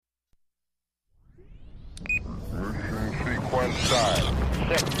sequence start.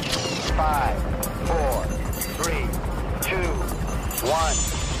 6, 5, 4, 3, 2, 1,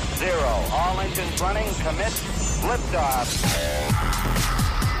 0. All engines running. Commit. Liftoff.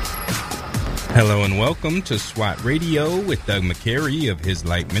 Hello and welcome to SWAT Radio with Doug McCary of His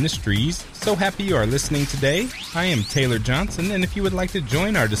Light Ministries. So happy you are listening today. I am Taylor Johnson, and if you would like to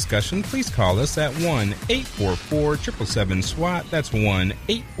join our discussion, please call us at 1-844-777-SWAT. That's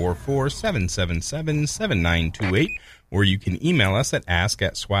 1-844-777-7928. Or you can email us at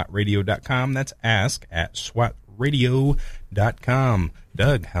ask@swatradio.com. That's ask@swatradio.com.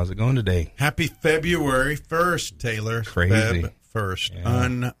 Doug, how's it going today? Happy February 1st, Taylor. Crazy. Feb 1st. Yeah.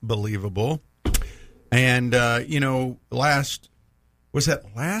 Unbelievable. And, it was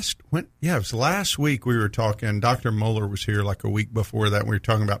last week we were talking, Dr. Mueller was here like a week before that, and we were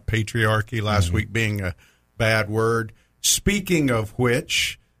talking about patriarchy last week being a bad word. Speaking of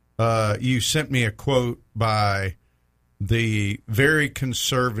which, you sent me a quote by the very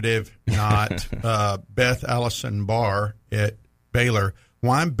conservative, not Beth Allison Barr at Baylor.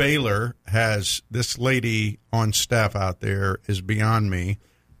 Why Baylor has this lady on staff out there is beyond me,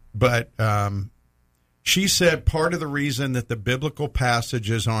 but she said part of the reason that the biblical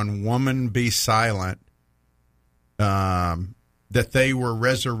passages on woman be silent, that they were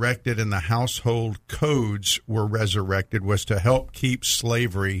resurrected and the household codes were resurrected, was to help keep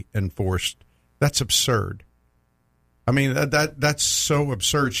slavery enforced. That's absurd. I mean, that's so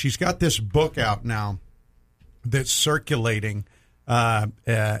absurd. She's got this book out now that's circulating, and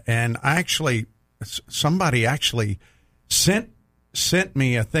somebody actually sent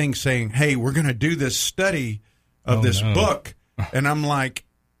me a thing saying, hey, we're going to do this study of this book. And I'm like,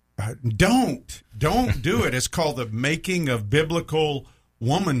 don't do it. It's called The Making of Biblical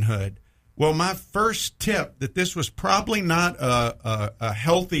Womanhood. Well, my first tip that this was probably not a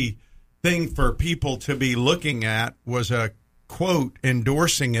healthy thing for people to be looking at was a quote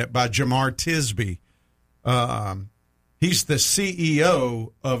endorsing it by Jamar Tisby. He's the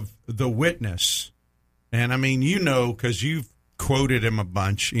CEO of The Witness. And I mean, because you've quoted him a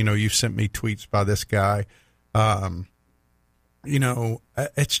bunch, you've sent me tweets by this guy.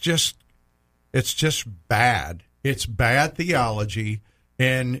 It's just bad. It's bad theology.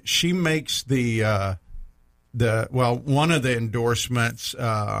 And she makes one of the endorsements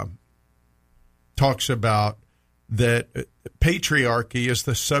talks about that patriarchy is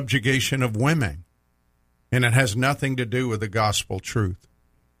the subjugation of women, and it has nothing to do with the gospel truth.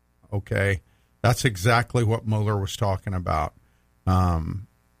 Okay, that's exactly what Mueller was talking about. The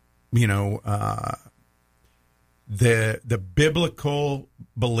biblical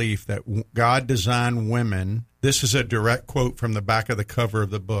belief that God designed women. This is a direct quote from the back of the cover of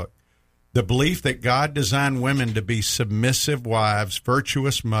the book. The belief that God designed women to be submissive wives,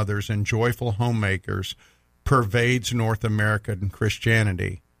 virtuous mothers, and joyful homemakers pervades North American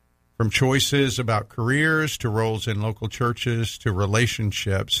Christianity. From choices about careers to roles in local churches to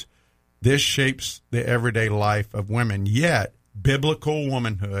relationships, this shapes the everyday life of women. Yet, biblical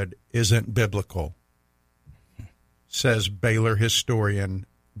womanhood isn't biblical, says Baylor historian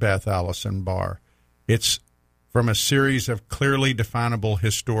Beth Allison Barr. It's from a series of clearly definable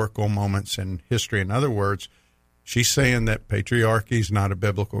historical moments in history. In other words, she's saying that patriarchy is not a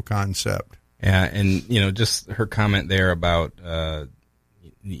biblical concept. Yeah, and, just her comment there about,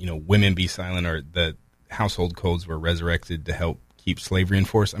 women be silent, or the household codes were resurrected to help keep slavery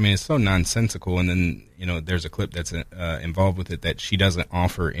enforced. I mean, it's so nonsensical. And then, there's a clip that's involved with it that she doesn't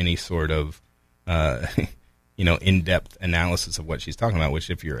offer any sort of, in-depth analysis of what she's talking about,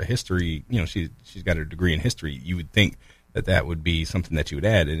 which if you're a history, she's got a degree in history, you would think that would be something that you would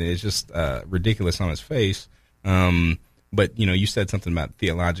add. And it's just ridiculous on its face. But, you said something about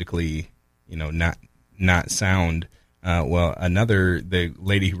theologically, not sound. The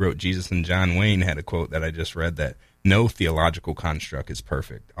lady who wrote Jesus and John Wayne had a quote that I just read that no theological construct is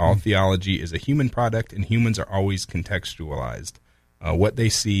perfect. All theology is a human product, and humans are always contextualized. What they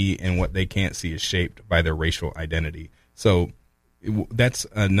see and what they can't see is shaped by their racial identity. So that's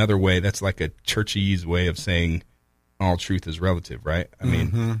another way. That's like a churchy way of saying all truth is relative, right? I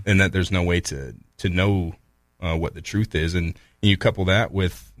mean, and that there's no way to know what the truth is. And you couple that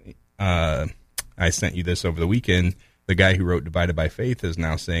with, I sent you this over the weekend, the guy who wrote Divided by Faith is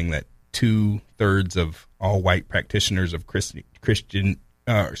now saying that 2/3 of all white practitioners of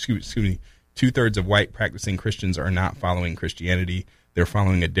two-thirds of white practicing Christians are not following Christianity. They're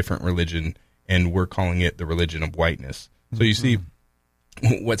following a different religion, and we're calling it the religion of whiteness. So you see,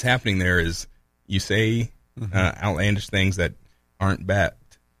 what's happening there is you say outlandish things that aren't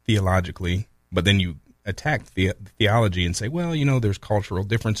backed theologically, but then you attack theology and say, well, there's cultural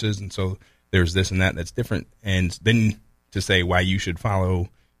differences, and so there's this and that that's different. And then to say why you should follow,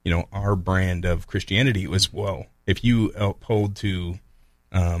 our brand of Christianity. It was, well, if you uphold to,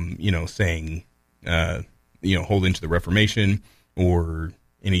 saying, holding to the Reformation or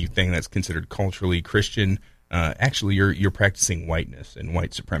anything that's considered culturally Christian, actually you're practicing whiteness and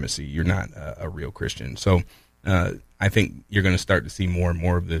white supremacy. You're not a real Christian. So I think you're going to start to see more and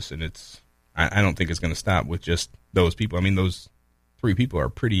more of this, and I don't think it's going to stop with just those people. I mean, those 3 people are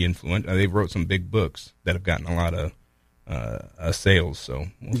pretty influential. They've wrote some big books that have gotten a lot of sales. So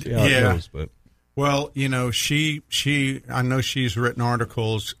we'll see how it goes. But well, she I know she's written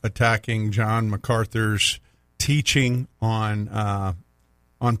articles attacking John MacArthur's teaching on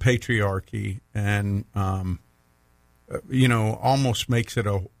patriarchy, and almost makes it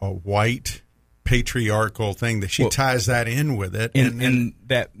a white patriarchal thing that she ties that in with it. And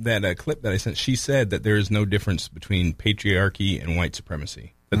that clip that I sent, she said that there is no difference between patriarchy and white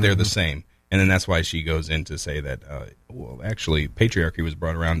supremacy, that they're the same. And then that's why she goes in to say that, actually, patriarchy was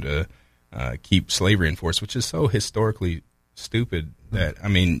brought around to keep slavery in force, which is so historically stupid that, I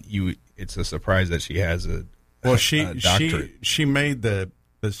mean, it's a surprise that she has a doctorate. She made the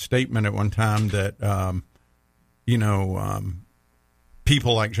statement at one time that,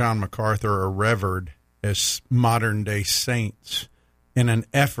 people like John MacArthur are revered as modern-day saints in an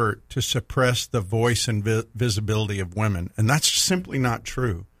effort to suppress the voice and visibility of women. And that's simply not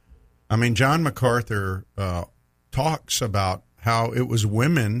true. I mean, John MacArthur talks about how it was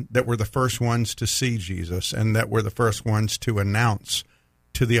women that were the first ones to see Jesus and that were the first ones to announce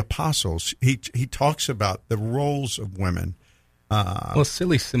to the apostles. He talks about the roles of women.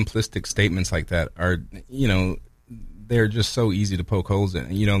 Silly, simplistic statements like that are, they're just so easy to poke holes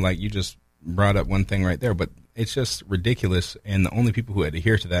in. Like you just brought up one thing right there, but it's just ridiculous. And the only people who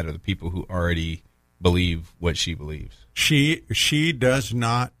adhere to that are the people who already believe what she believes. She does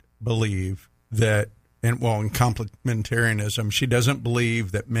not believe that, in complementarianism, she doesn't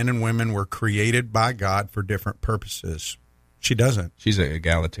believe that men and women were created by God for different purposes. She doesn't. She's an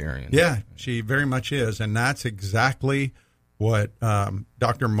egalitarian. Yeah, she very much is. And that's exactly what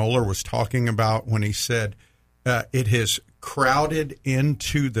Dr. Mohler was talking about when he said, it has crowded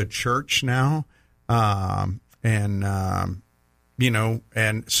into the church now, and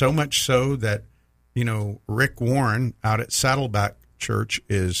so much so that, Rick Warren out at Saddleback Church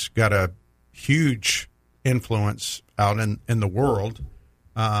is got a huge influence out in the world,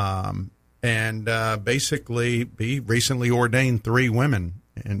 and basically he recently ordained 3 women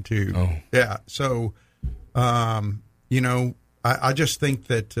into. Oh. Yeah. So, I just think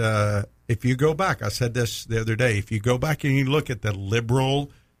that if you go back, I said this the other day, if you go back and you look at the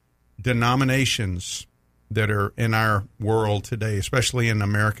liberal denominations that are in our world today, especially in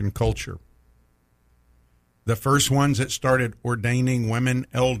American culture, the first ones that started ordaining women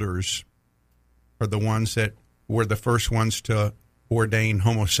elders are the ones that were the first ones to ordain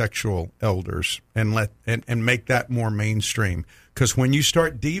homosexual elders and make that more mainstream. Because when you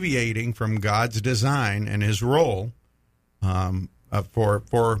start deviating from God's design and His role,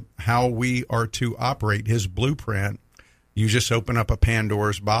 for how we are to operate, His blueprint, you just open up a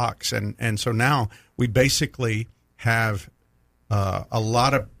Pandora's box. And so now we basically have a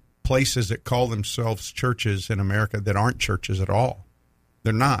lot of places that call themselves churches in America that aren't churches at all.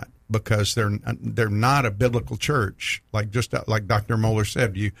 They're not, because they're not a biblical church. Like Dr. Mohler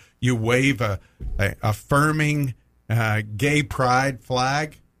said, you wave a affirming gay pride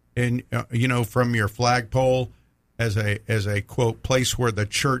flag and from your flagpole as a quote place where the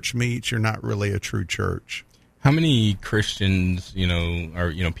church meets. You're not really a true church. How many Christians,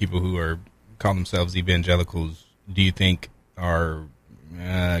 are people who call themselves evangelicals, do you think are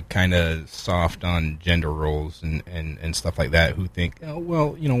kind of soft on gender roles and stuff like that, who think,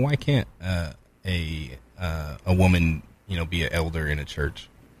 why can't a woman be an elder in a church?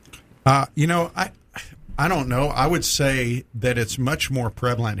 I don't know. I would say that it's much more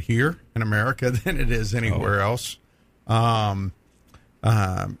prevalent here in America than it is anywhere else.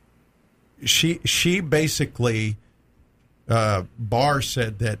 She basically, Barr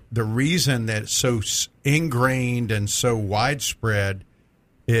said that the reason that it's so ingrained and so widespread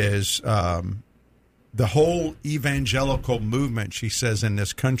is the whole evangelical movement, she says, in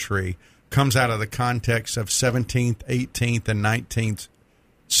this country comes out of the context of 17th, 18th, and 19th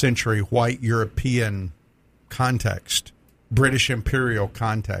century white European context, British imperial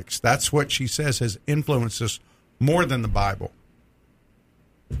context. That's what she says has influenced us more than the Bible.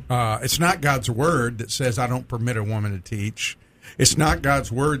 It's not God's word that says I don't permit a woman to teach. It's not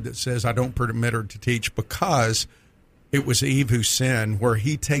God's word that says I don't permit her to teach, because it was Eve who sinned, where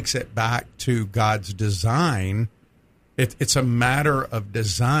He takes it back to God's design. It's a matter of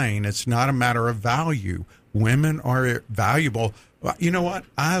design. It's not a matter of value. women are valuable. You know what?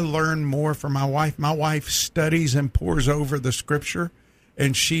 I learn more from my wife. My wife studies and pores over the Scripture,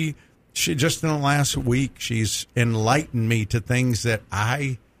 and she just in the last week, she's enlightened me to things that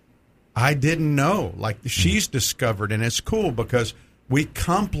I didn't know. Like she's discovered, and it's cool because we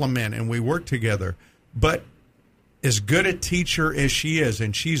complement and we work together. But as good a teacher as she is,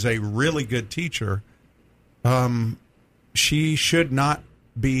 and she's a really good teacher, she should not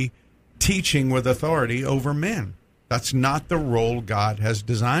be teaching with authority over men. That's not the role God has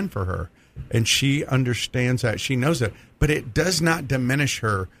designed for her. And she understands that. She knows that. But it does not diminish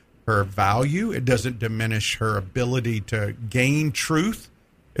her value. It doesn't diminish her ability to gain truth.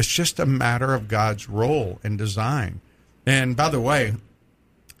 It's just a matter of God's role and design. And by the way,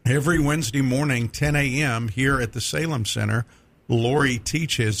 every Wednesday morning, 10 a.m., here at the Salem Center, Lori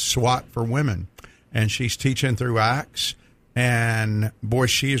teaches SWAT for women. And she's teaching through Acts. And, boy,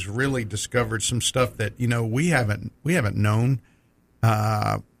 she has really discovered some stuff that, we haven't known.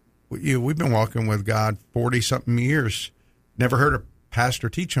 We've been walking with God 40-something years. Never heard a pastor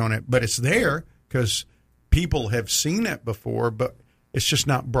teach on it, but it's there because people have seen it before, but it's just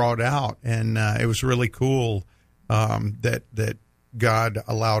not brought out. And it was really cool that God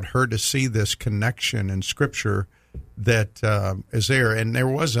allowed her to see this connection in Scripture that is there. And there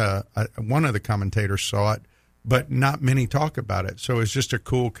was one of the commentators saw it, but not many talk about it. So it's just a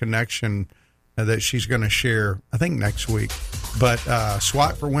cool connection that she's going to share, I think, next week. But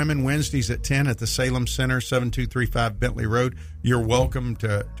SWAT for Women, Wednesdays at 10 at the Salem Center, 7235 Bentley Road. You're welcome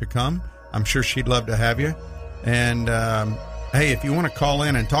to come. I'm sure she'd love to have you. And, hey, if you want to call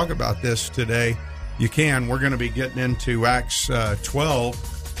in and talk about this today, you can. We're going to be getting into Acts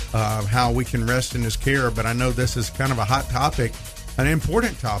 12, how we can rest in his care. But I know this is kind of a hot topic, an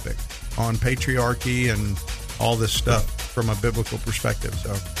important topic on patriarchy and all this stuff from a biblical perspective.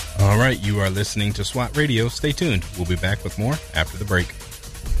 So, all right, you are listening to SWAT Radio. Stay tuned. We'll be back with more after the break.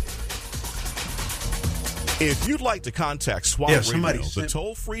 If you'd like to contact SWAT Radio, the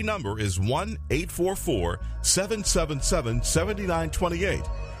toll-free number is 1-844-777-7928.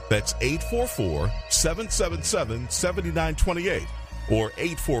 That's 844-777-7928 or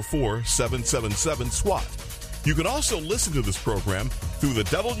 844-777-SWAT. You can also listen to this program through the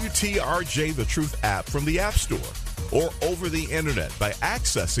WTRJ The Truth app from the App Store or over the internet by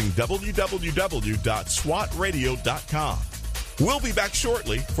accessing www.swatradio.com. We'll be back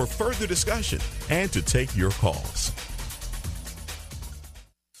shortly for further discussion and to take your calls.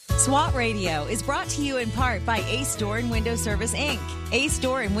 SWAT Radio is brought to you in part by Ace Door and Window Service, Inc. Ace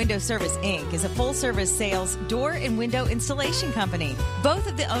Door and Window Service, Inc. is a full-service sales door and window installation company. Both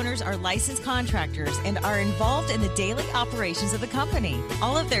of the owners are licensed contractors and are involved in the daily operations of the company.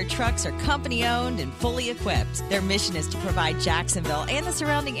 All of their trucks are company-owned and fully equipped. Their mission is to provide Jacksonville and the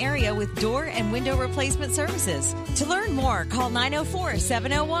surrounding area with door and window replacement services. To learn more, call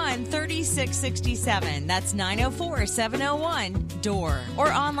 904-701-3667. That's 904-701-DOOR.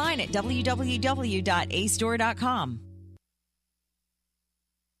 Or online at www.acedoor.com.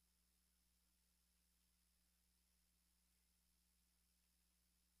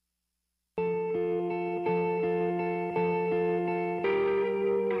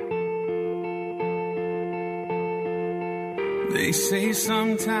 They say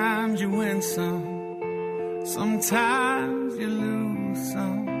sometimes you win some, sometimes you lose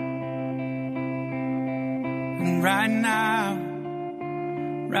some. And right now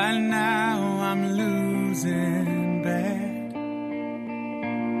I'm losing bad.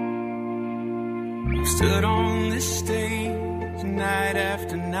 I've stood on this stage night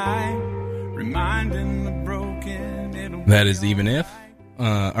after night, reminding the broken. That is Even If.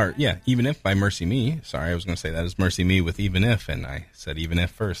 Even If by Mercy Me. Sorry, I was going to say that is Mercy Me with Even If, and I said Even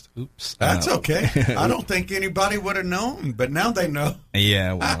If first. Oops. That's okay. I don't think anybody would have known, but now they know.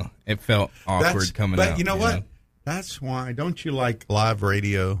 Yeah, well, it felt awkward coming out. But you know what? That's why. Don't you like live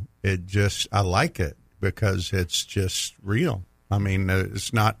radio? I like it because it's just real. I mean,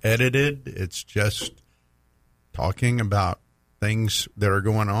 it's not edited. It's just talking about things that are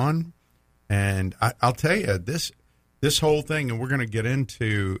going on. And I'll tell you, this whole thing, and we're going to get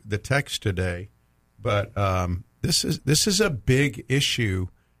into the text today, but this is a big issue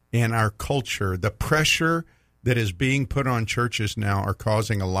in our culture. The pressure that is being put on churches now are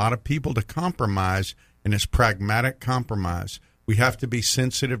causing a lot of people to compromise, and it's pragmatic compromise. We have to be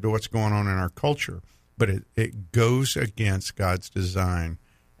sensitive to what's going on in our culture, but it goes against God's design.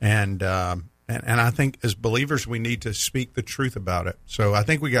 And I think as believers, we need to speak the truth about it. So I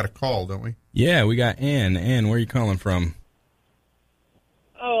think we got a call, don't we? Yeah, we got Ann. Ann, where are you calling from?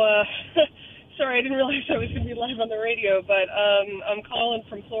 Sorry, I didn't realize I was going to be live on the radio, but I'm calling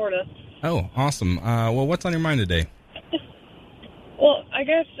from Florida. Oh, awesome. Well, what's on your mind today? Well, I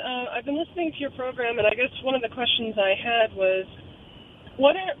guess I've been listening to your program, and I guess one of the questions I had was,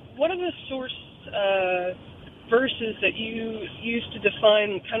 what are the source verses that you use to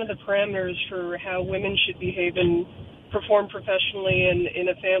define kind of the parameters for how women should behave and perform professionally and in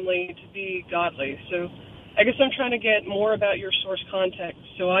a family to be godly? So I guess I'm trying to get more about your source context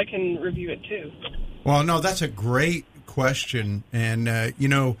so I can review it too. Well, no, that's a great question. And, and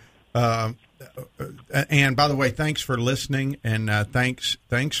by the way, thanks for listening, and thanks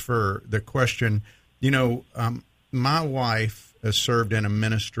for the question. My wife has served in a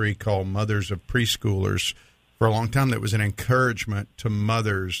ministry called Mothers of Preschoolers for a long time that was an encouragement to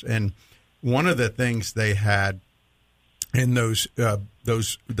mothers. And one of the things they had in those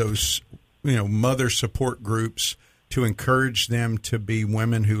mother support groups to encourage them to be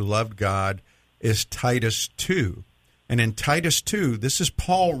women who loved God is Titus 2. And in Titus 2, this is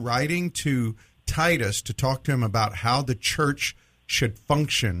Paul writing to Titus to talk to him about how the church should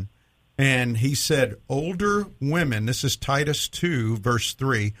function. And he said, older women, this is Titus 2, verse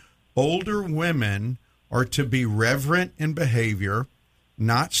 3, older women are to be reverent in behavior,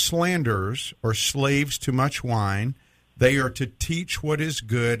 not slanderers or slaves to much wine. They are to teach what is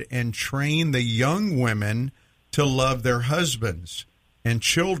good and train the young women to love their husbands, and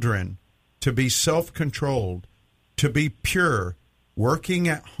children to be self-controlled, to be pure, working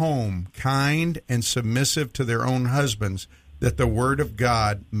at home, kind and submissive to their own husbands, that the word of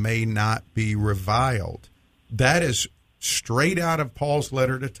God may not be reviled. That is straight out of Paul's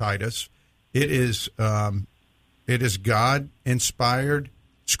letter to Titus. It is God-inspired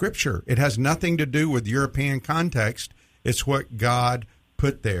Scripture. It has nothing to do with European context. It's what God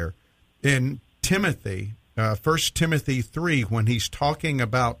put there. In Timothy, 1 Timothy 3, when he's talking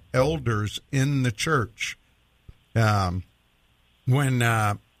about elders in the church, 1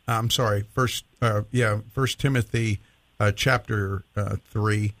 Timothy chapter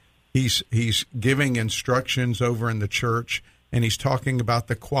 3, he's giving instructions over in the church, and he's talking about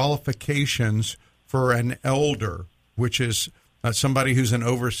the qualifications for an elder, which is somebody who's an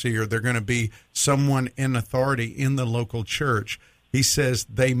overseer. They're going to be someone in authority in the local church. He says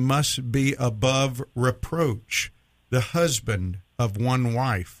they must be above reproach, the husband of one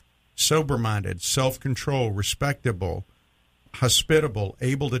wife, sober-minded, self-controlled, respectable, hospitable,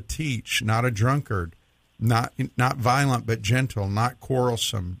 able to teach, not a drunkard, not violent but gentle, not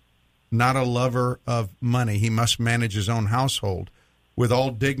quarrelsome, not a lover of money. He must manage his own household with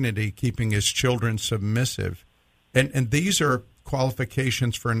all dignity, keeping his children submissive. And these are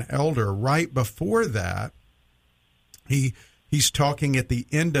qualifications for an elder. Right before that, he's talking at the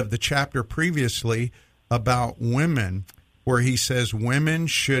end of the chapter previously about women, where he says women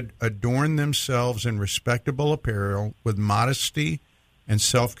should adorn themselves in respectable apparel with modesty and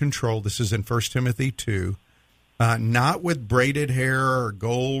self-control. This is in 1 Timothy 2. Not with braided hair or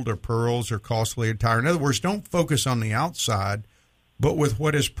gold or pearls or costly attire. In other words, don't focus on the outside, but with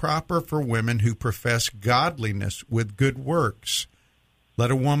what is proper for women who profess godliness with good works. Let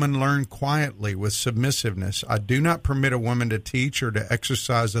a woman learn quietly with submissiveness. I do not permit a woman to teach or to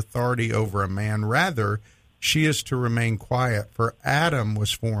exercise authority over a man. Rather, she is to remain quiet. For Adam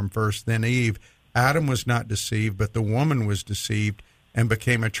was formed first, then Eve. Adam was not deceived, but the woman was deceived and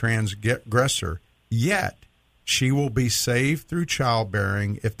became a transgressor. Yet she will be saved through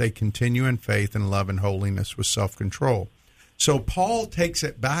childbearing if they continue in faith and love and holiness with self-control. So Paul takes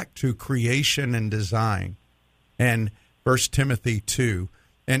it back to creation and design and 1 Timothy 2.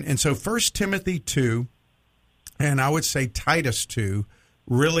 And so 1 Timothy 2, and I would say Titus 2,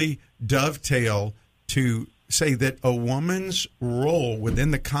 really dovetail to say that a woman's role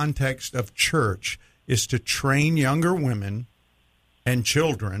within the context of church is to train younger women and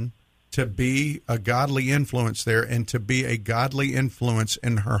children to be a godly influence there, and to be a godly influence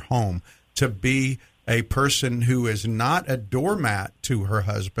in her home, to be a person who is not a doormat to her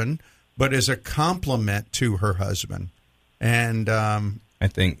husband, but is a complement to her husband. And I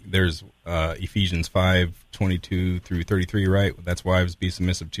think there's Ephesians 5:22 through 33, right? That's wives, be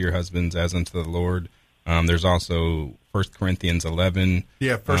submissive to your husbands as unto the Lord. There's also 1 Corinthians 11.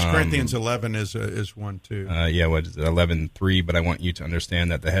 Yeah, 1 Corinthians 11 is one too. What is it? 11:3. But I want you to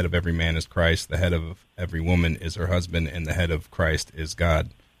understand that the head of every man is Christ, the head of every woman is her husband, and the head of Christ is God.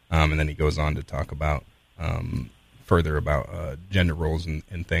 And then he goes on to talk about further about gender roles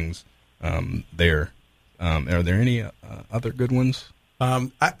and things there. Are there any other good ones?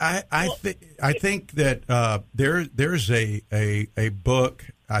 I think that there's a book.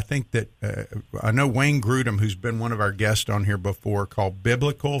 I think that I know Wayne Grudem, who's been one of our guests on here before, called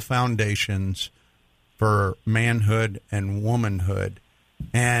Biblical Foundations for Manhood and Womanhood.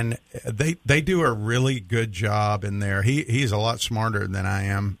 And they do a really good job in there. He's a lot smarter than I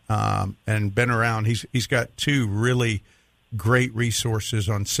am, and been around. He's got 2 really great resources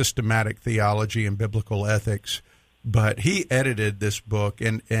on systematic theology and biblical ethics. But he edited this book,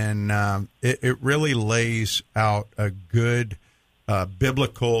 and it really lays out a good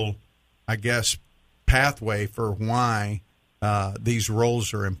biblical, I guess, pathway for why these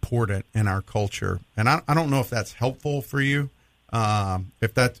roles are important in our culture. And I don't know if that's helpful for you.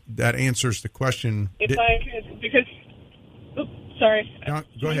 If that answers the question. If I could, because, sorry. No,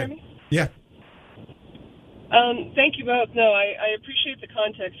 go ahead. Yeah. Thank you both. No, I appreciate the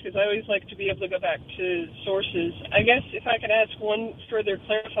context because I always like to be able to go back to sources. I guess if I could ask one further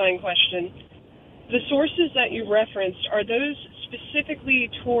clarifying question, the sources that you referenced, are those specifically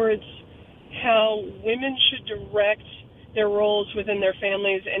towards how women should direct their roles within their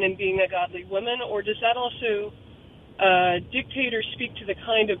families and in being a godly woman, or does that also dictate or speak to the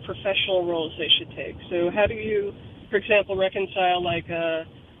kind of professional roles they should take? So how do you, for example, reconcile like a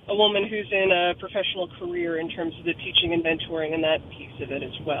woman who's in a professional career in terms of the teaching and mentoring and that piece of it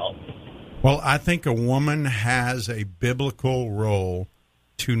as well? Well, I think a woman has a biblical role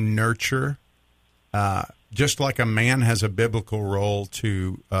to nurture, just like a man has a biblical role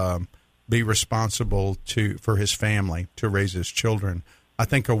to be responsible for his family, to raise his children. I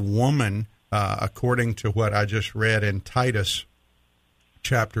think a woman, according to what I just read in Titus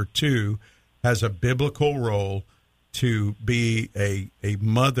chapter 2, has a biblical role to be a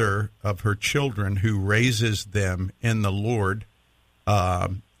mother of her children who raises them in the Lord.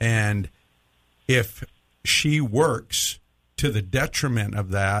 And if she works to the detriment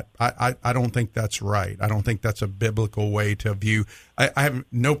of that, I don't think that's right. I don't think that's a biblical way to view. I have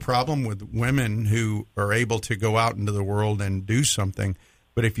no problem with women who are able to go out into the world and do something.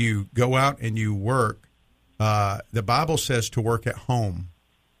 But if you go out and you work, the Bible says to work at home.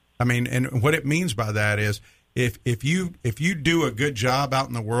 I mean, and what it means by that is if you do a good job out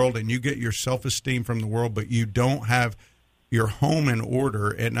in the world and you get your self-esteem from the world, but you don't have your home in order,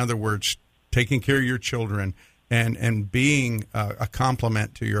 in other words, taking care of your children and being a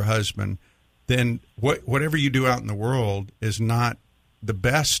complement to your husband, then whatever you do out in the world is not the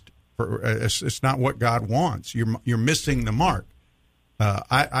best. It's not what God wants. You're missing the mark.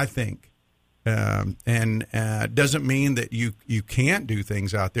 I think, and it doesn't mean that you can't do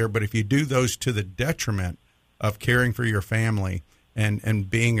things out there, but if you do those to the detriment of caring for your family and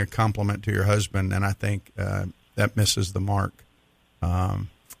being a complement to your husband, then I think that misses the mark.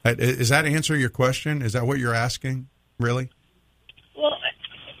 Does that answer your question? Is that what you're asking, really?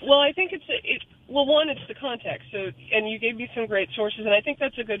 Well, I think one, it's the context. So, and you gave me some great sources, and I think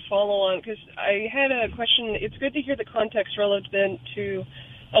that's a good follow-on because I had a question. It's good to hear the context relevant to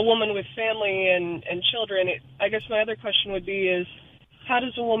a woman with family and children. I guess my other question would be is, how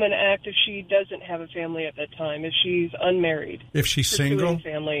does a woman act if she doesn't have a family at that time, if she's unmarried? If she's single?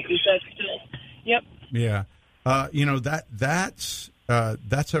 Family. Is that still? Yep. Yeah.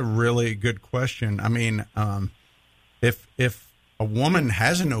 That's a really good question. I mean, if a woman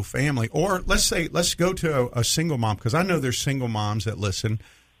has no family, or let's go to a single mom, because I know there's single moms that listen.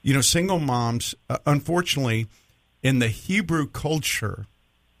 You know, single moms, unfortunately, in the Hebrew culture,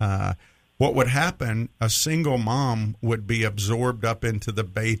 what would happen, a single mom would be absorbed up into the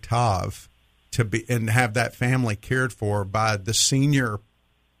Beit Tav and have that family cared for by the senior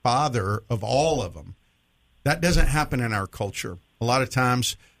father of all of them. That doesn't happen in our culture. A lot of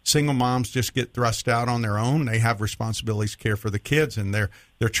times, single moms just get thrust out on their own. They have responsibilities to care for the kids, and they're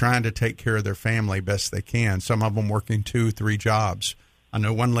trying to take care of their family best they can. Some of them working 2, 3 jobs. I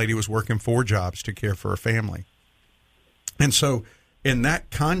know one lady was working 4 jobs to care for her family. And so in that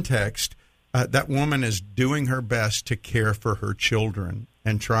context, that woman is doing her best to care for her children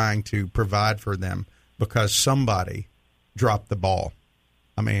and trying to provide for them because somebody dropped the ball.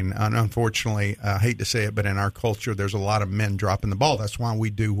 I mean, unfortunately, I hate to say it, but in our culture, there's a lot of men dropping the ball. That's why we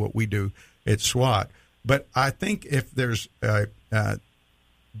do what we do at SWAT. But I think if there's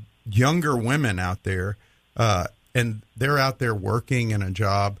younger women out there, and they're out there working in a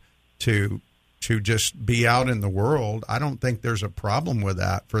job to just be out in the world, I don't think there's a problem with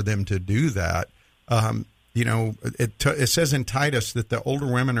that for them to do that. It says in Titus that the older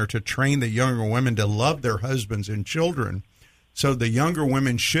women are to train the younger women to love their husbands and children. So the younger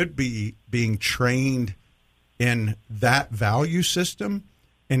women should be being trained in that value system.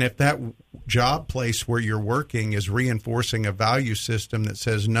 And if that job place where you're working is reinforcing a value system that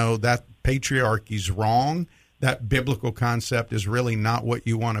says, no, that patriarchy's wrong, that biblical concept is really not what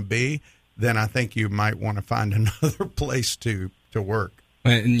you want to be, then I think you might want to find another place to work.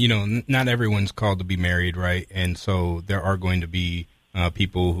 And, not everyone's called to be married, right? And so there are going to be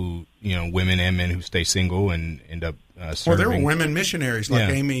people who, women and men who stay single and end up serving. Well, there were women missionaries like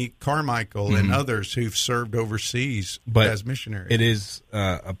Yeah. Amy Carmichael and others who've served overseas as missionaries. It is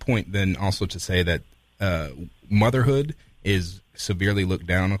a point then also to say that motherhood is severely looked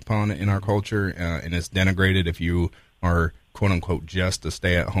down upon in our culture, and it's denigrated if you are, quote unquote, just a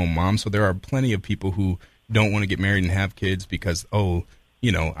stay-at-home mom. So there are plenty of people who don't want to get married and have kids because, I'm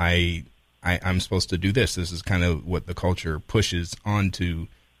supposed to do this. This is kind of what the culture pushes onto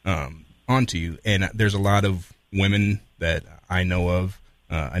you. And there's a lot of women that I know of.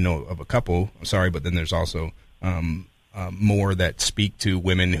 I know of a couple, but then there's also more that speak to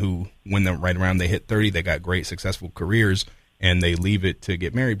women who, when they're right around they hit 30, they got great successful careers, and they leave it to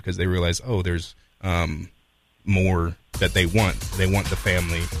get married because they realize, there's more that they want. They want the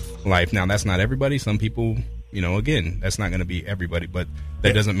family life. Now, that's not everybody. Some people, again, that's not going to be everybody, but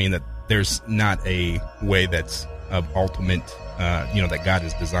that doesn't mean that there's not a way that's of ultimate, that God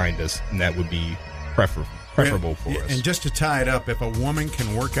has designed us, and that would be preferable for us. And just to tie it up, if a woman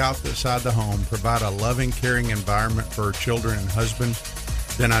can work outside the home, provide a loving, caring environment for her children and husband,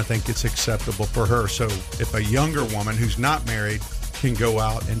 then I think it's acceptable for her. So if a younger woman who's not married can go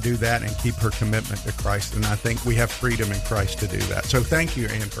out and do that and keep her commitment to Christ, then I think we have freedom in Christ to do that. So thank you,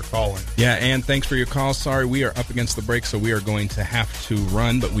 Ann, for calling. Yeah, Ann, thanks for your call. Sorry, we are up against the break, so we are going to have to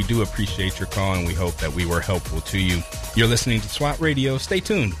run, but we do appreciate your call, and we hope that we were helpful to you. You're listening to SWAT Radio. Stay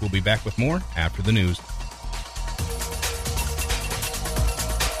tuned. We'll be back with more after the news.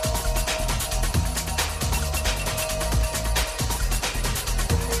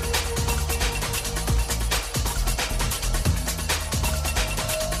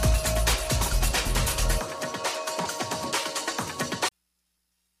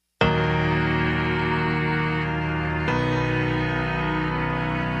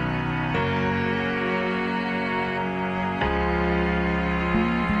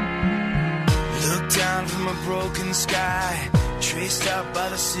 broken sky, traced out by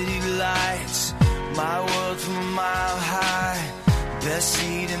the city lights. My world from a mile high, best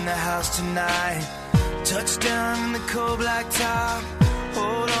seat in the house tonight. Touchdown in the cold black top,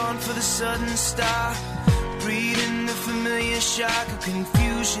 hold on for the sudden stop. Breathing the familiar shock of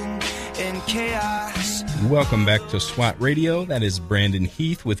confusion and chaos. Welcome back to SWAT Radio. That is Brandon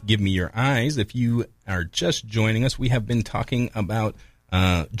Heath with Give Me Your Eyes. If you are just joining us, we have been talking about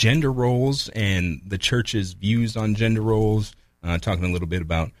gender roles and the church's views on gender roles, talking a little bit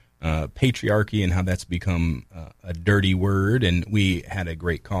about patriarchy and how that's become a dirty word. And we had a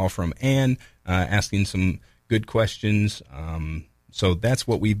great call from Ann asking some good questions. So that's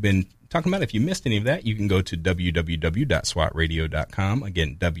what we've been talking about. If you missed any of that, you can go to www.swatradio.com.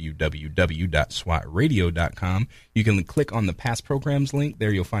 Again, www.swatradio.com. You can click on the past programs link.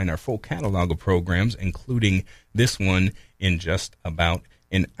 There you'll find our full catalog of programs, including this one, in just about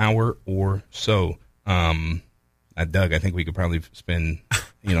an hour or so. Doug, I think we could probably spend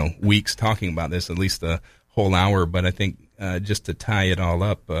weeks talking about this, at least a whole hour. But I think just to tie it all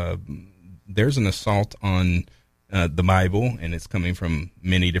up, there's an assault on the Bible, and it's coming from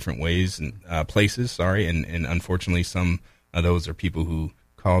many different ways and places. And unfortunately, some of those are people who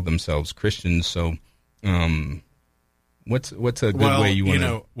call themselves Christians. So, what's a good way you want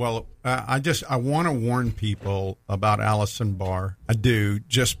to? I want to warn people about Allison Barr. I do,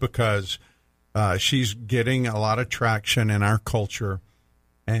 just because she's getting a lot of traction in our culture,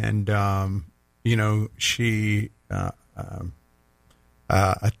 and she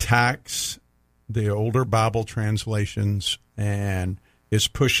attacks the older Bible translations and is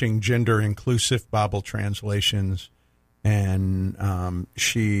pushing gender-inclusive Bible translations, and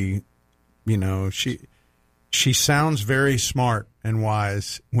she sounds very smart and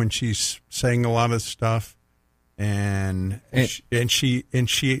wise when she's saying a lot of stuff, and she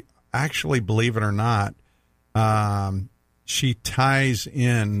actually, believe it or not, she ties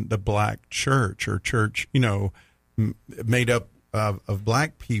in the black church or church, made up of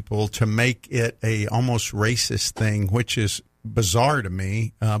black people, to make it a almost racist thing, which is bizarre to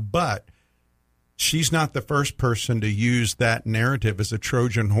me. But she's not the first person to use that narrative as a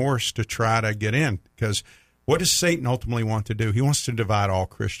Trojan horse to try to get in. Because what does Satan ultimately want to do? He wants to divide all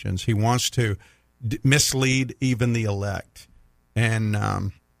Christians. He wants to mislead even the elect.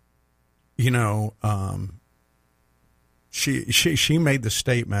 And, she made the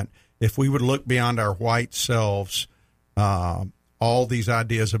statement, if we would look beyond our white selves, all these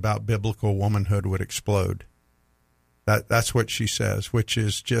ideas about biblical womanhood would explode. That's what she says, which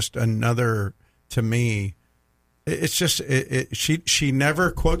is just another, to me, it's just, she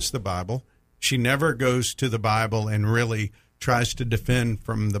never quotes the Bible. She never goes to the Bible and really tries to defend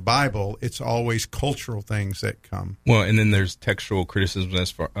from the Bible, it's always cultural things that come. Well, and then there's textual criticism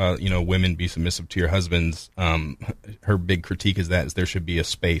as far, women be submissive to your husbands. Her big critique is there should be a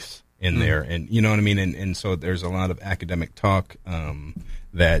space in there. And you know what I mean? And so there's a lot of academic talk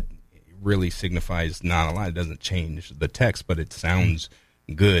that really signifies not a lot. It doesn't change the text, but it sounds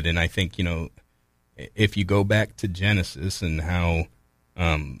good. And I think, if you go back to Genesis and how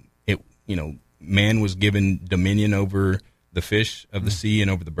man was given dominion over the fish of the sea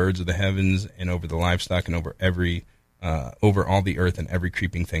and over the birds of the heavens and over the livestock and over over all the earth and every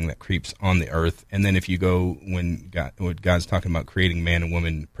creeping thing that creeps on the earth. And then if you go when God's talking about creating man and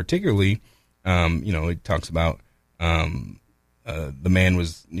woman, particularly, it talks about the man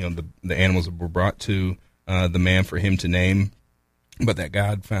was, the animals were brought to the man for him to name, but that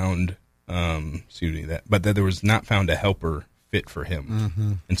God found, but that there was not found a helper fit for him.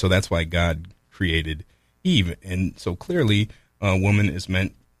 Mm-hmm. And so that's why God created Eve. And so clearly a woman is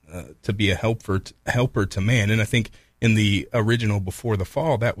meant to be a helper to man. And I think in the original before the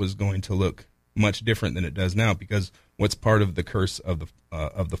fall, that was going to look much different than it does now, because what's part of the curse of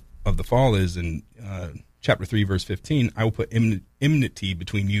the fall is in chapter 3, verse 15, I will put enmity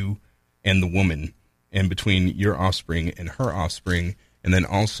between you and the woman, and between your offspring and her offspring. And then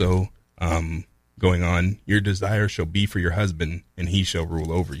also going on, your desire shall be for your husband, and he shall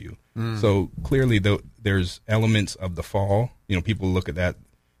rule over you. So clearly, there's elements of the fall. People look at that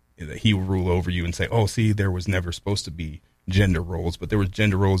he will rule over you and say, oh, see, there was never supposed to be gender roles, but there was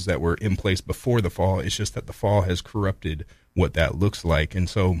gender roles that were in place before the fall. It's just that the fall has corrupted what that looks like. And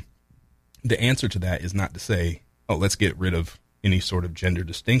so the answer to that is not to say, oh, let's get rid of any sort of gender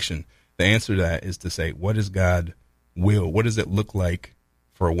distinction. The answer to that is to say, what does God will? What does it look like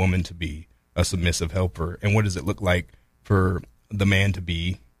for a woman to be a submissive helper? And what does it look like for the man to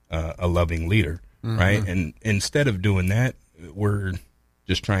be a loving leader, right? And instead of doing that, we're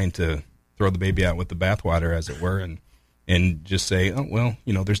just trying to throw the baby out with the bathwater, as it were, and just say, oh, well,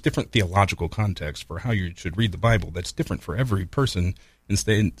 there's different theological contexts for how you should read the Bible that's different for every person.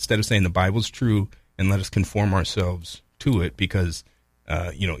 Instead of saying the Bible's true and let us conform ourselves to it, because,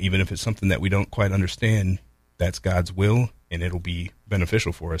 even if it's something that we don't quite understand, that's God's will, and it'll be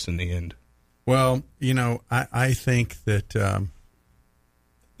beneficial for us in the end. Well, I think that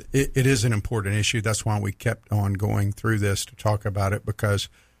it is an important issue. That's why we kept on going through this to talk about it, because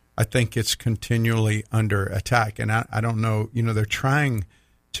I think it's continually under attack. And I don't know, they're trying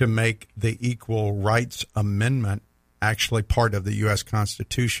to make the Equal Rights Amendment actually part of the U.S.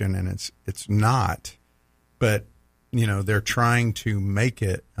 Constitution, and it's not. But, they're trying to make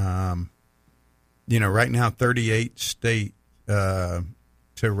it, right now 38 states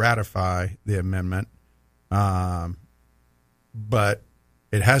to ratify the amendment, but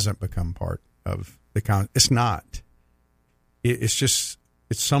it hasn't become part of the It's not. It's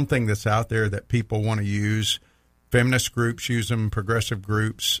something that's out there that people want to use. Feminist groups use them, progressive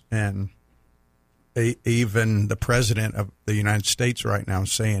groups, and even the president of the United States right now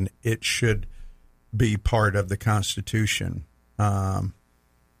is saying it should be part of the Constitution, that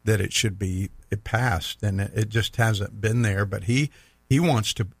it should be passed, and it just hasn't been there. But he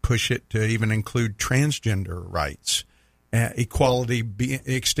wants to push it to even include transgender rights. Equality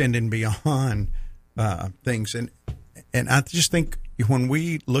extending beyond things, and I just think when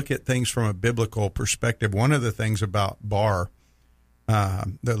we look at things from a biblical perspective, one of the things about Barr,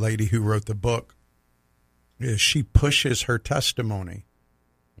 the lady who wrote the book, is she pushes her testimony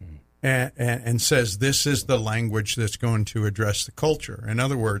and says this is the language that's going to address the culture. In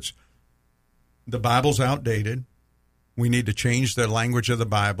other words, the Bible's outdated. We need to change the language of the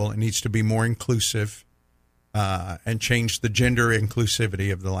Bible. It needs to be more inclusive. And change the gender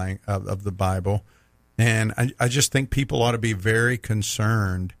inclusivity of the Bible. And I just think people ought to be very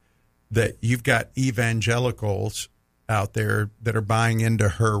concerned that you've got evangelicals out there that are buying into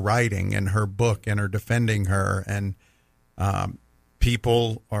her writing and her book and are defending her. And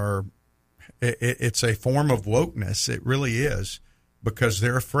people are – it's a form of wokeness. It really is, because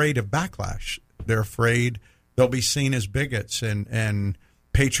they're afraid of backlash. They're afraid they'll be seen as bigots and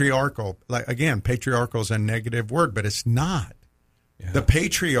patriarchal. Patriarchal is a negative word, but it's not. Yeah. The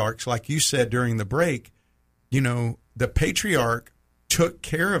patriarchs, like you said during the break, the patriarch took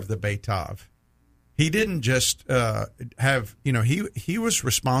care of the Beitav. He didn't just have, he was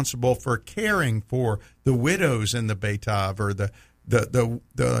responsible for caring for the widows in the Beitav, or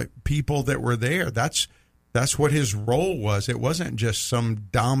the people that were there. That's what his role was. It wasn't just some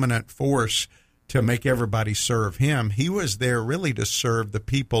dominant force to make everybody serve him. He was there really to serve the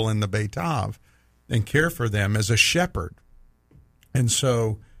people in the Beitav and care for them as a shepherd. And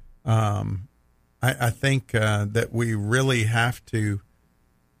so I think that we really have to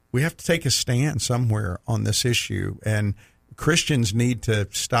take a stand somewhere on this issue, and Christians need to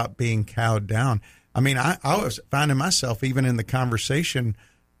stop being cowed down. I mean, I was finding myself even in the conversation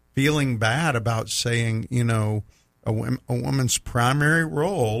feeling bad about saying, you know, a woman's primary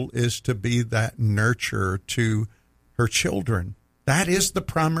role is to be that nurturer to her children. That is the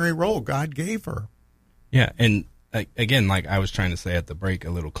primary role God gave her. Yeah, and again, like I was trying to say at the break a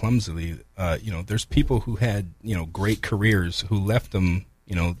little clumsily, you know, there's people who had, you know, great careers who left them,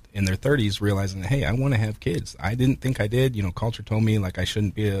 you know, in their 30s realizing, hey, I want to have kids. I didn't think I did. You know, culture told me like I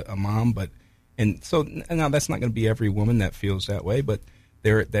shouldn't be a mom, but and so now that's not going to be every woman that feels that way, but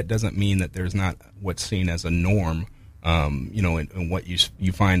that doesn't mean that there's not what's seen as a norm. You know, and what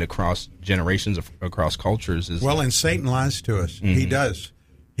you find across generations, across cultures is and Satan lies to us. Mm-hmm. He does.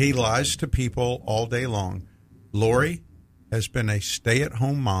 He lies to people all day long. Lori has been a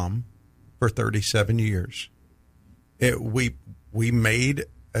stay-at-home mom for 37 years. We made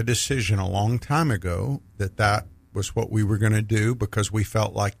a decision a long time ago that was what we were going to do because we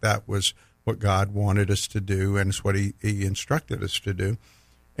felt like that was what God wanted us to do, and it's what he instructed us to do.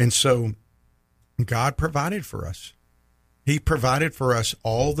 And so God provided for us. He provided for us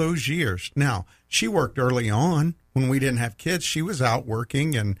all those years. Now, she worked early on when we didn't have kids. She was out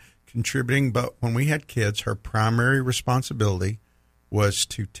working and contributing, but when we had kids, her primary responsibility was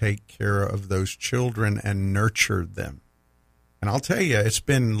to take care of those children and nurture them. And I'll tell you, it's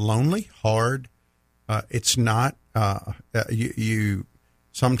been lonely, hard. It's not, you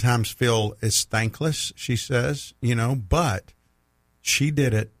sometimes feel it's thankless, she says, you know, but she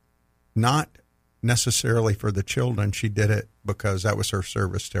did it not necessarily for the children. She did it because that was her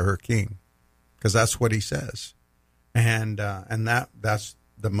service to her king, because that's what he says. And that's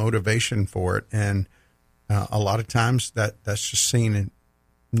the motivation for it. And a lot of times that's just seen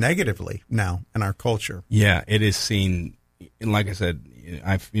negatively now in our culture. Yeah, it is seen. Like I said,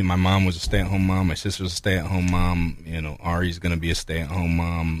 my mom was a stay-at-home mom. My sister was a stay-at-home mom. You know, Ari's going to be a stay-at-home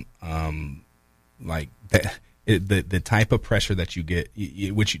mom. Like that, the type of pressure that you get,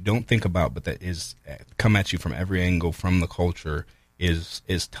 which you don't think about, but that is come at you from every angle from the culture, is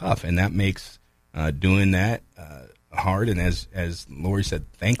tough, and that makes doing that hard. And as Lori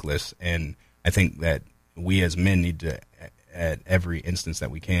said, thankless. And I think that we as men need to, at every instance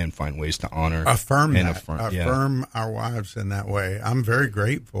that we can, find ways to honor, affirm our wives in that way. I'm very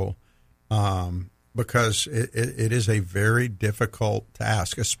grateful because it is a very difficult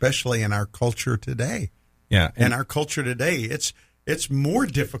task, especially in our culture today. Yeah, in our culture today, it's more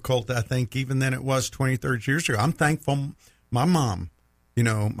difficult, I think, even than it was 20, 30 years ago. I'm thankful my mom, you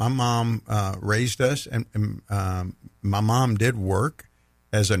know, my mom raised us, and my mom did work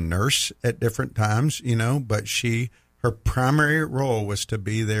as a nurse at different times, you know, but her primary role was to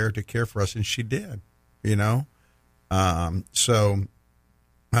be there to care for us, and she did, you know.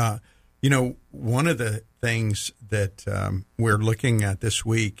 You know, one of the things that we're looking at this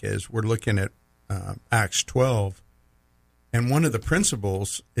week is we're looking at Acts 12, and one of the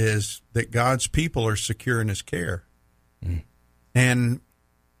principles is that God's people are secure in his care. Mm. And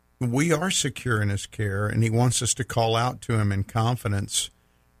we are secure in his care, and he wants us to call out to him in confidence.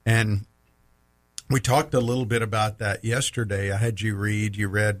 And we talked a little bit about that yesterday. I had you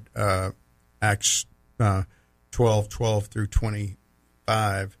read Acts 12 through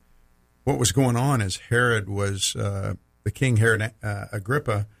 25. What was going on is Herod was, the king Herod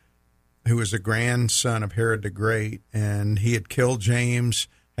Agrippa, who was a grandson of Herod the Great, and he had killed James,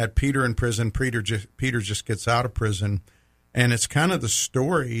 had Peter in prison. Peter just gets out of prison. And it's kind of the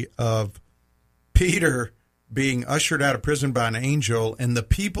story of Peter being ushered out of prison by an angel, and the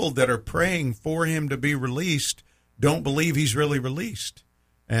people that are praying for him to be released don't believe he's really released.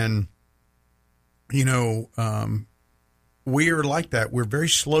 And, you know, we are like that. We're very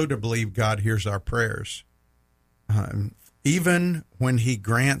slow to believe God hears our prayers, even when he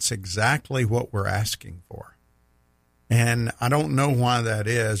grants exactly what we're asking for. And I don't know why that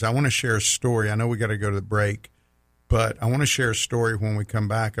is. I want to share a story. I know we got to go to the break, but I want to share a story when we come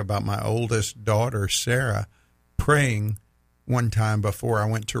back about my oldest daughter, Sarah, praying one time before I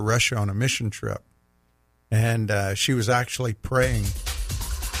went to Russia on a mission trip. And she was actually praying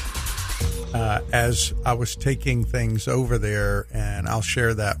as I was taking things over there, and I'll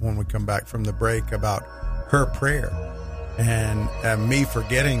share that when we come back from the break about her prayer and me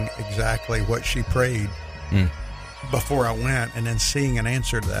forgetting exactly what she prayed before I went, and then seeing an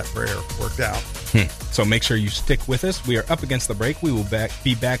answer to that prayer worked out. So make sure you stick with us. We are up against the break. We will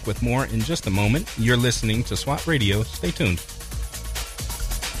be back with more in just a moment. You're listening to SWAT Radio. Stay tuned.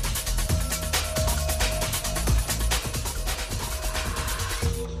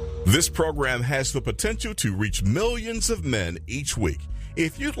 This program has the potential to reach millions of men each week.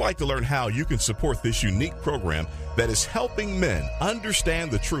 If you'd like to learn how you can support this unique program that is helping men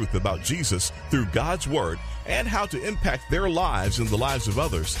understand the truth about Jesus through God's Word and how to impact their lives and the lives of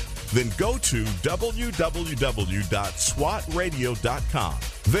others, then go to www.swatradio.com.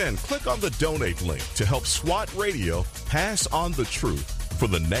 Then click on the donate link to help SWAT Radio pass on the truth for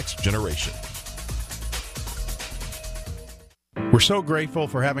the next generation. We're so grateful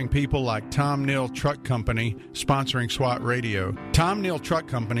for having people like Tom Neal Truck Company sponsoring SWAT Radio. Tom Neal Truck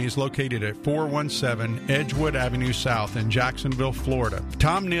Company is located at 417 Edgewood Avenue South in Jacksonville, Florida.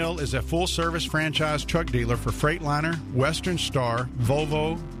 Tom Neal is a full-service franchise truck dealer for Freightliner, Western Star,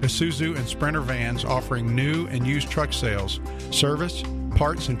 Volvo, Isuzu, and Sprinter vans, offering new and used truck sales, service,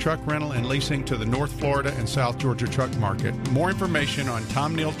 parts and truck rental and leasing to the North Florida and South Georgia truck market. More information on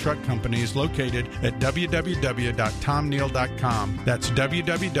Tom Neal Truck Company is located at www.tomneal.com. That's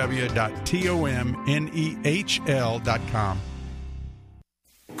www.tomnehl.com.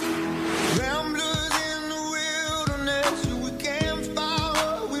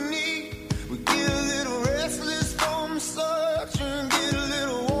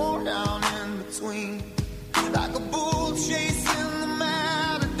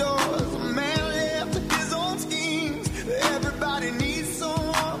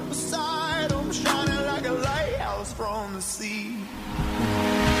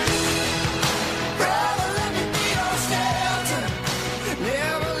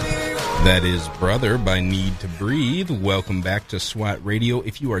 That is Brother by Need to Breathe. Welcome back to SWAT Radio.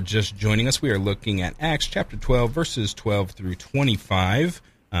 If you are just joining us, we are looking at Acts chapter 12, verses 12 through 25.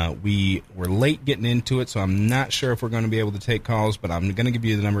 We were late getting into it, so I'm not sure if we're going to be able to take calls, but I'm going to give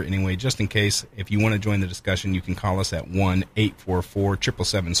you the number anyway, just in case. If you want to join the discussion, you can call us at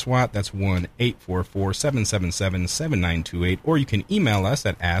 1-844-777-SWAT. That's 1-844-777-7928. Or you can email us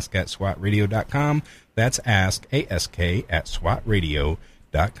at ask@swatradio.com. That's ask, A-S-K, @swatradio.com.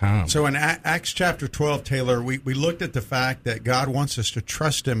 So in Acts chapter 12, Taylor, we looked at the fact that God wants us to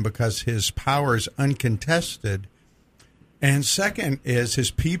trust him because his power is uncontested. And second is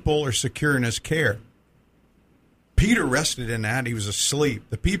his people are secure in his care. Peter rested in that. He was asleep.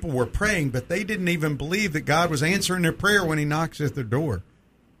 The people were praying, but they didn't even believe that God was answering their prayer when he knocks at their door.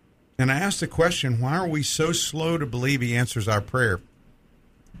 And I asked the question, why are we so slow to believe he answers our prayer?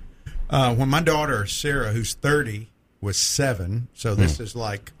 When my daughter, Sarah, who's 30, was 7, so this is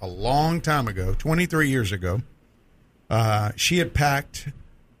like a long time ago, 23 years ago, she had packed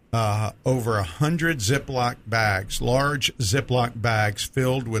over 100 Ziploc bags, large Ziploc bags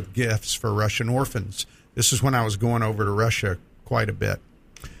filled with gifts for Russian orphans. This is when I was going over to Russia quite a bit.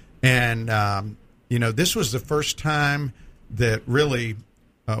 And, this was the first time that really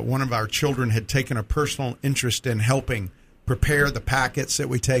one of our children had taken a personal interest in helping prepare the packets that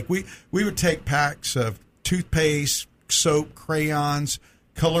we take. We would take packs of toothpaste, soap, crayons,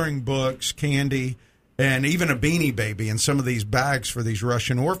 coloring books, candy, and even a Beanie Baby in some of these bags for these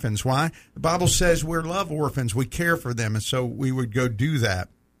Russian orphans. Why? The Bible says we love orphans. We care for them, and so we would go do that.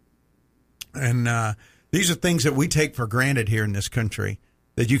 And these are things that we take for granted here in this country,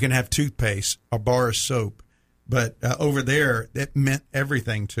 that you can have toothpaste, a bar of soap. But over there, it meant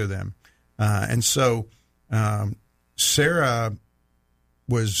everything to them. And so Sarah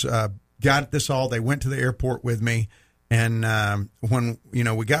was got this all. They went to the airport with me. And when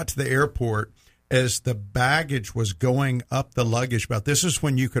we got to the airport, as the baggage was going up the luggage belt, this is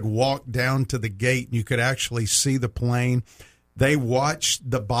when you could walk down to the gate and you could actually see the plane. They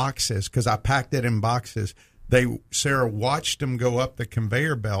watched the boxes, because I packed it in boxes. Sarah watched them go up the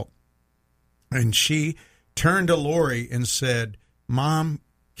conveyor belt, and she turned to Lori and said, "Mom,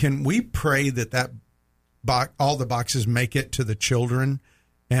 can we pray that all the boxes make it to the children?"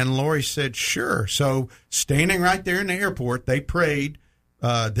 And Lori said, "Sure." So standing right there in the airport, they prayed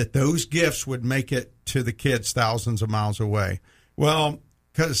that those gifts would make it to the kids thousands of miles away. Well,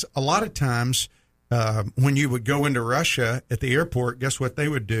 because a lot of times when you would go into Russia at the airport, guess what they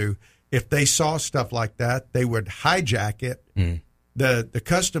would do? If they saw stuff like that, they would hijack it. The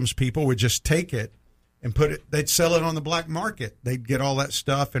customs people would just take it and they'd sell it on the black market. They'd get all that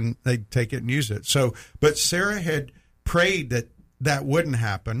stuff and they'd take it and use it. So, but Sarah had prayed that wouldn't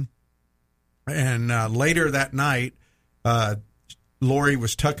happen. And later that night, Lori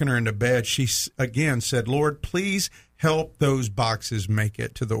was tucking her into bed. She again said, "Lord, please help those boxes make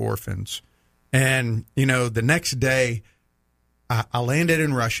it to the orphans." And, the next day, I landed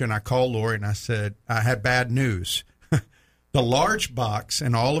in Russia, and I called Lori, and I said, I had bad news. The large box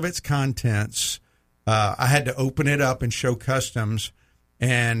and all of its contents, I had to open it up and show customs.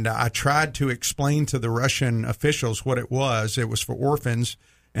 And I tried to explain to the Russian officials what it was. It was for orphans.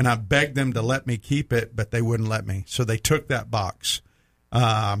 and I begged them to let me keep it, but they wouldn't let me. So they took that box.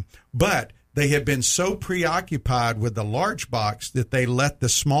 But they had been so preoccupied with the large box that they let the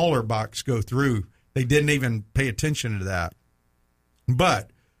smaller box go through. They didn't even pay attention to that.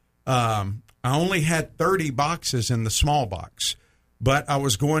 But I only had 30 boxes in the small box. But I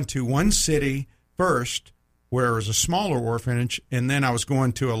was going to one city first where it was a smaller orphanage, and then I was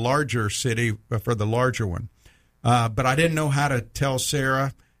going to a larger city for the larger one. But I didn't know how to tell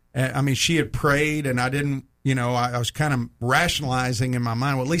Sarah. I mean, she had prayed, and I didn't, I was kind of rationalizing in my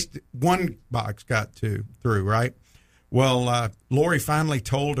mind, well, at least one box got through, right? Well, Lori finally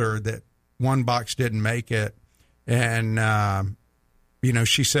told her that one box didn't make it. And,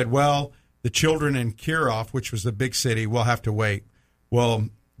 she said, well, the children in Kirov, which was the big city, will have to wait. Well,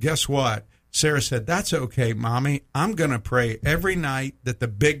 guess what? Sarah said, that's okay, Mommy. I'm going to pray every night that the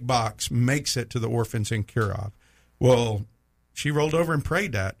big box makes it to the orphans in Kirov. Well, she rolled over and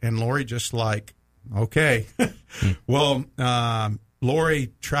prayed that, and Lori just like, okay. Well,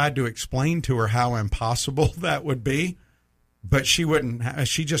 Lori tried to explain to her how impossible that would be, but she wouldn't.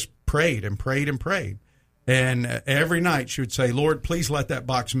 She just prayed and prayed and prayed. And every night she would say, Lord, please let that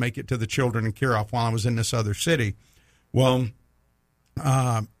box make it to the children in Kirov while I was in this other city. Well,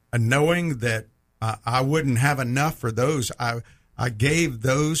 knowing that I wouldn't have enough for those, I gave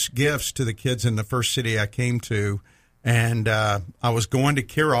those gifts to the kids in the first city I came to, and I was going to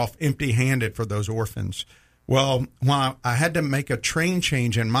Kirov empty-handed for those orphans. Well, I had to make a train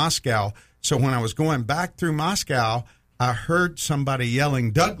change in Moscow, so when I was going back through Moscow, I heard somebody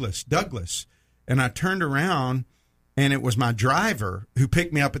yelling, Douglas, Douglas. And I turned around, and it was my driver who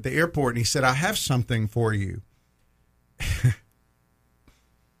picked me up at the airport, and he said, I have something for you.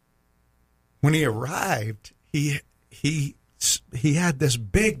 When he arrived, he had this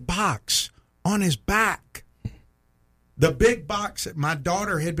big box on his back. The big box that my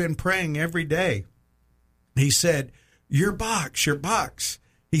daughter had been praying every day. He said, your box, your box.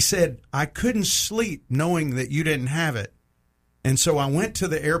 He said, I couldn't sleep knowing that you didn't have it. And so I went to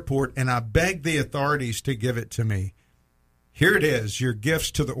the airport and I begged the authorities to give it to me. Here it is, your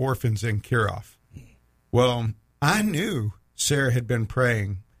gifts to the orphans in Kirov. Well, I knew Sarah had been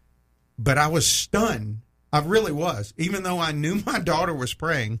praying, but I was stunned. I really was, even though I knew my daughter was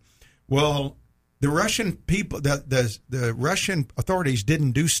praying. Well, the Russian people, the Russian authorities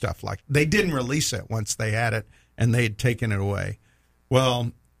didn't do stuff like they didn't release it once they had it and they had taken it away.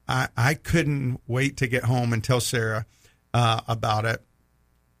 Well, I couldn't wait to get home and tell Sarah about it.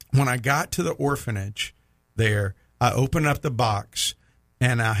 When I got to the orphanage there, I opened up the box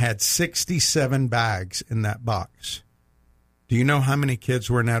and I had 67 bags in that box. Do you know how many kids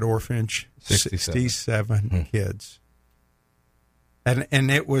were in that orphanage? 67 kids.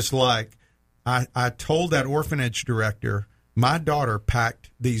 And it was like, I told that orphanage director, my daughter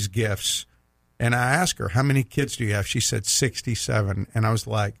packed these gifts. And I asked her, how many kids do you have? She said 67. And I was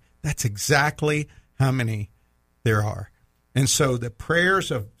like, that's exactly how many there are. And so the prayers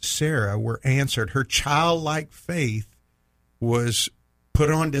of Sarah were answered. Her childlike faith was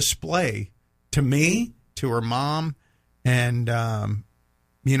put on display to me, to her mom. And,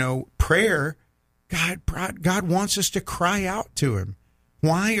 prayer, God wants us to cry out to him.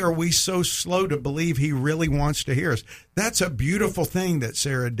 Why are we so slow to believe he really wants to hear us? That's a beautiful thing that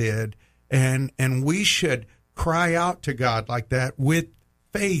Sarah did. And we should cry out to God like that with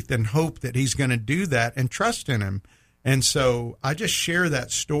faith and hope that he's going to do that and trust in him. And so I just share that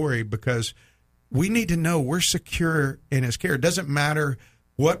story because we need to know we're secure in his care. It doesn't matter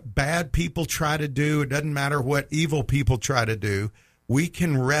what bad people try to do. It doesn't matter what evil people try to do. We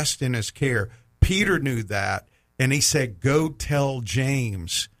can rest in his care. Peter knew that, and he said, go tell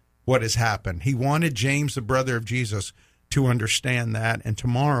James what has happened. He wanted James, the brother of Jesus, to understand that. And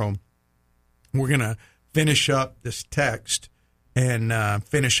tomorrow we're going to finish up this text and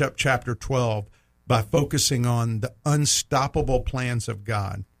finish up chapter 12 by focusing on the unstoppable plans of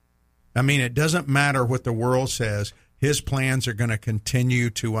God. I mean, it doesn't matter what the world says. His plans are going to continue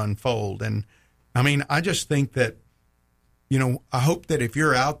to unfold. And, I mean, I just think that, I hope that if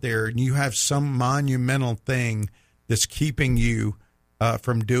you're out there and you have some monumental thing that's keeping you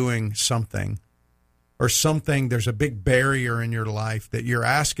from doing something, or something, there's a big barrier in your life that you're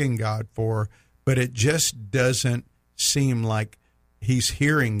asking God for, but it just doesn't seem like he's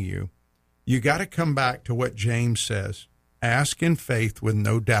hearing you. You got to come back to what James says. Ask in faith with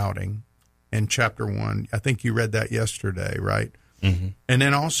no doubting in chapter 1. I think you read that yesterday, right? Mm-hmm. And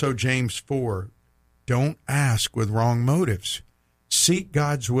then also James 4. Don't ask with wrong motives. Seek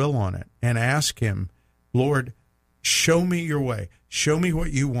God's will on it and ask him, Lord, show me your way. Show me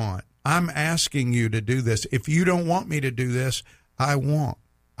what you want. I'm asking you to do this. If you don't want me to do this, I won't.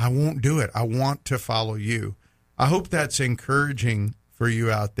 I won't do it. I want to follow you. I hope that's encouraging for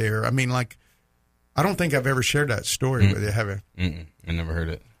you out there. I mean, like, I don't think I've ever shared that story with you, have I? I never heard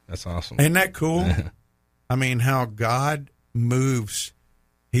it. That's awesome. Isn't that cool? I mean, how God moves.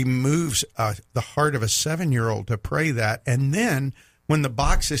 He moves the heart of a 7-year-old to pray that. And then when the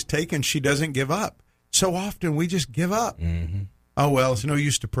box is taken, she doesn't give up. So often we just give up. Mm-hmm. Oh, well, it's no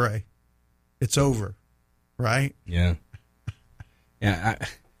use to pray. It's over, right? Yeah. Yeah.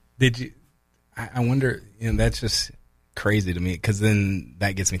 I wonder, that's just crazy to me, because then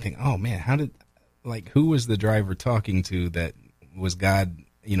that gets me thinking, oh, man, who was the driver talking to that was God,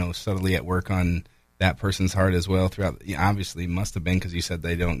 subtly at work on that person's heart as well throughout? Obviously must have been, because you said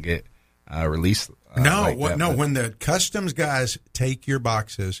they don't get released. When the customs guys take your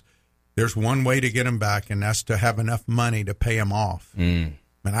boxes, there's one way to get them back, and that's to have enough money to pay them off. And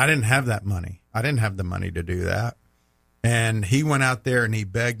I didn't have that money. I didn't have the money to do that. And he went out there and he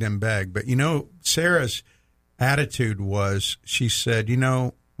begged and begged. But, Sarah's attitude was, she said,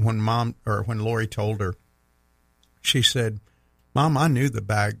 when Lori told her, she said, Mom, I knew the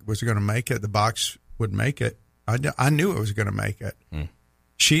bag was going to make it. The box would make it. I knew it was going to make it.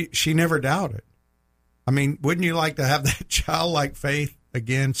 She never doubted. I mean, wouldn't you like to have that childlike faith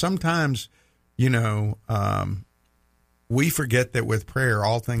again? Sometimes, we forget that with prayer,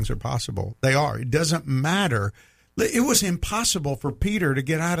 all things are possible. They are. It doesn't matter. It was impossible for Peter to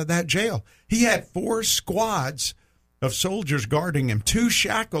get out of that jail. He had 4 squads of soldiers guarding him, 2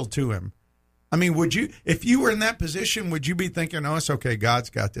 shackled to him. I mean, if you were in that position, would you be thinking, oh, it's okay, God's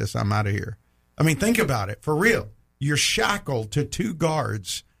got this, I'm out of here? I mean, think about it, for real. You're shackled to 2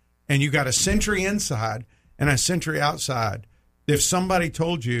 guards, and you got a sentry inside and a sentry outside. If somebody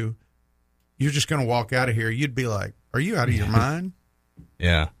told you you're just going to walk out of here, you'd be like, are you out of your mind?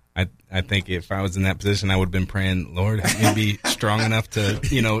 Yeah. I think if I was in that position, I would have been praying, Lord, help me be strong enough to,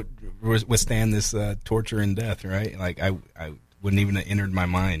 withstand this torture and death, right? Like, I wouldn't even have entered my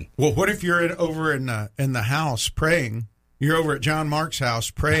mind. Well, what if you're over in the house praying? You're over at John Mark's house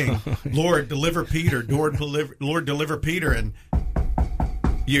praying, Lord, deliver Peter, Lord, deliver Peter, and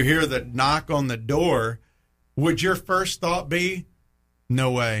you hear the knock on the door. Would your first thought be,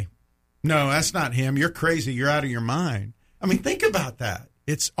 no way. No, that's not him. You're crazy. You're out of your mind. I mean, think about that.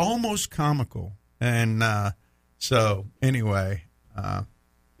 It's almost comical. And so, anyway.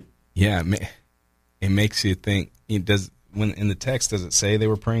 Yeah, it makes you think. When in the text, does it say they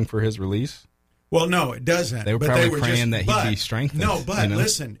were praying for his release? Well, no, it doesn't. They were probably praying that he'd be strengthened. No, but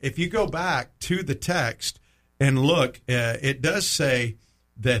listen, if you go back to the text and look, it does say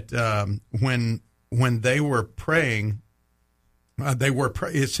that when they were praying,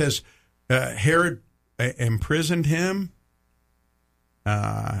 it says Herod imprisoned him.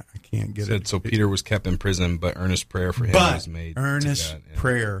 I can't get it. So Peter was kept in prison, but earnest prayer for him was made. Earnest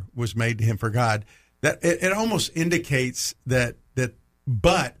prayer was made to him for God. That it almost indicates that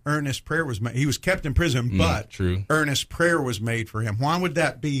but earnest prayer was made. He was kept in prison, but true. Earnest prayer was made for him. Why would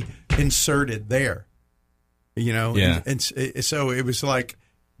that be inserted there? Yeah. And so it was like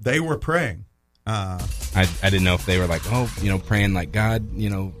they were praying. I didn't know if they were like, praying like, God,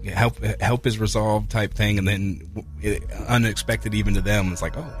 help his resolve type thing, and then unexpected even to them. It's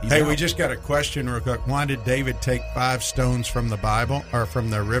like, hey, we just got a question real quick. Why did David take 5 stones from the Bible or from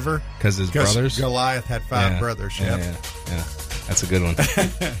the river? Because his brothers. Goliath had 5 brothers. Yeah. That's a good one.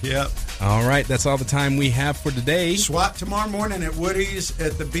 Yep. All right, that's all the time we have for today. SWAT tomorrow morning at Woody's,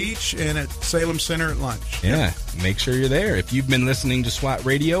 at the beach, and at Salem Center at lunch. Yeah, make sure you're there. If you've been listening to SWAT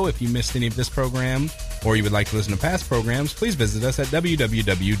Radio, if you missed any of this program, or you would like to listen to past programs, please visit us at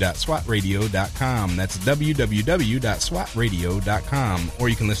www.swatradio.com. That's www.swatradio.com. Or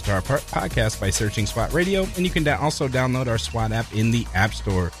you can listen to our podcast by searching SWAT Radio, and you can also download our SWAT app in the App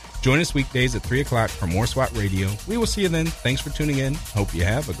Store. Join us weekdays at 3 o'clock for more SWAT Radio. We will see you then. Thanks for tuning in. Hope you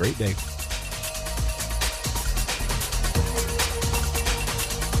have a great day.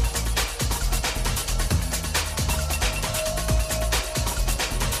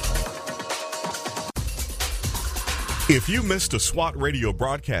 If you missed a SWAT Radio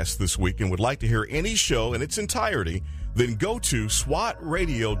broadcast this week and would like to hear any show in its entirety, then go to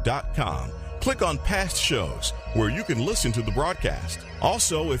SWATradio.com. Click on past shows where you can listen to the broadcast.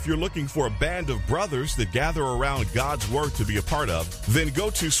 Also, if you're looking for a band of brothers that gather around God's Word to be a part of, then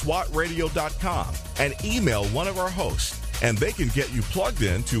go to SWATradio.com and email one of our hosts, and they can get you plugged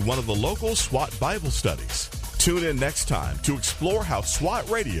in to one of the local SWAT Bible studies. Tune in next time to explore how SWAT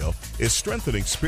Radio is strengthening spiritual